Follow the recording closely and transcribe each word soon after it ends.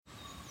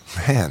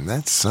Man,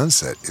 that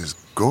sunset is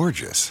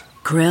gorgeous.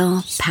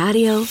 Grill,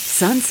 patio,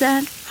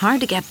 sunset.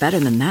 Hard to get better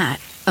than that.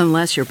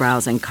 Unless you're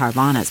browsing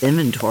Carvana's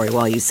inventory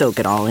while you soak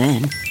it all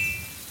in.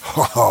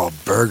 Oh,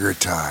 burger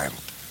time.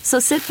 So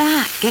sit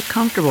back, get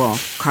comfortable.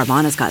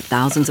 Carvana's got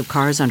thousands of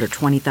cars under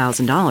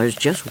 $20,000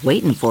 just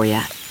waiting for you.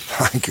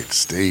 I could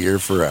stay here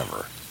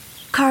forever.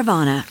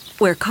 Carvana,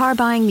 where car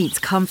buying meets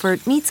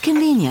comfort meets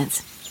convenience.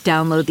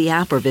 Download the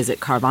app or visit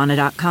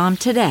Carvana.com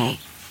today.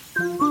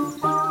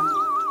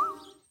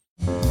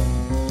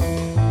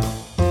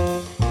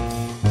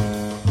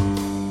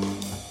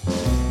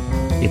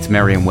 It's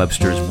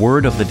Merriam-Webster's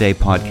Word of the Day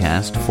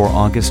podcast for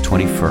August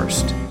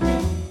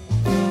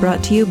 21st.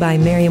 Brought to you by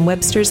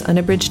Merriam-Webster's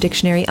Unabridged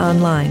Dictionary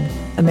Online,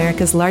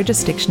 America's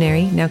largest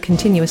dictionary, now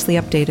continuously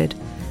updated.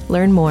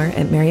 Learn more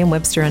at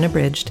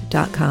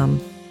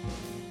merriam-websterunabridged.com.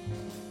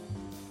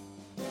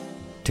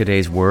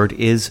 Today's word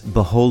is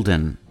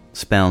beholden,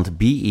 spelled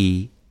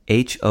B-E-H-O-L-D-E-N.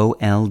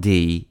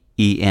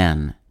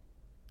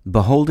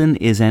 Beholden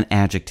is an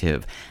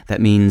adjective that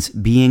means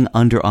being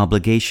under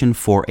obligation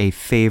for a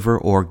favor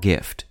or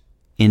gift.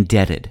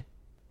 Indebted.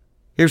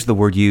 Here's the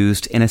word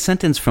used in a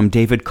sentence from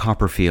David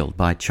Copperfield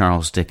by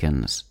Charles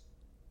Dickens.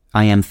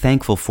 I am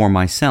thankful for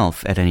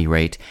myself, at any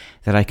rate,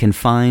 that I can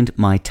find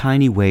my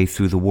tiny way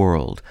through the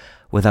world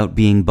without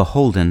being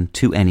beholden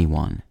to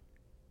anyone.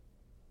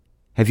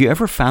 Have you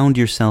ever found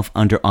yourself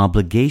under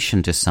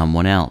obligation to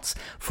someone else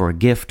for a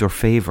gift or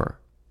favor?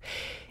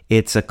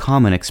 It's a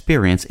common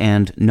experience,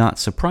 and not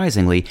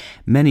surprisingly,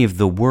 many of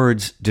the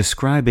words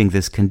describing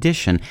this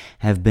condition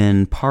have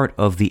been part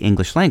of the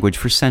English language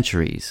for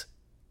centuries.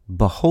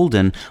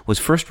 Beholden was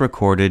first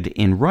recorded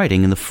in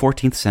writing in the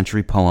 14th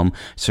century poem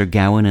Sir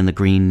Gawain and the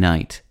Green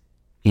Knight.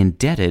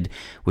 Indebted,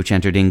 which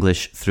entered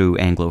English through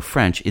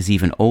Anglo-French, is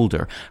even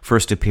older,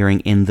 first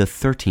appearing in the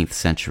 13th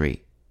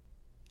century.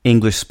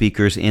 English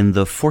speakers in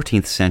the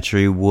 14th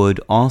century would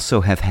also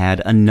have had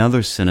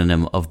another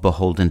synonym of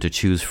beholden to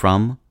choose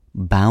from: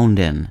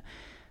 bounden.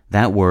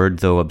 That word,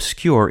 though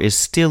obscure, is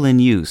still in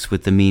use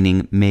with the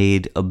meaning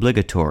made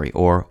obligatory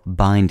or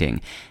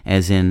binding,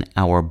 as in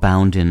our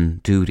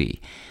bounden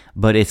duty,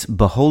 but its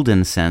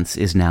beholden sense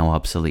is now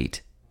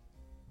obsolete.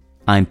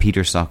 I'm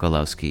Peter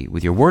Sokolowski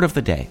with your Word of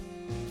the Day.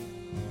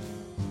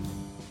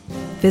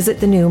 Visit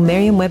the new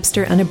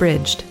Merriam-Webster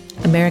Unabridged,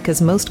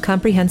 America's most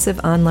comprehensive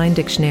online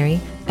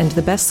dictionary and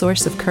the best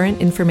source of current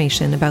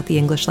information about the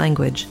English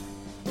language.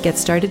 Get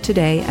started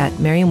today at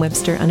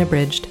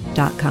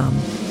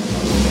merriam-websterunabridged.com.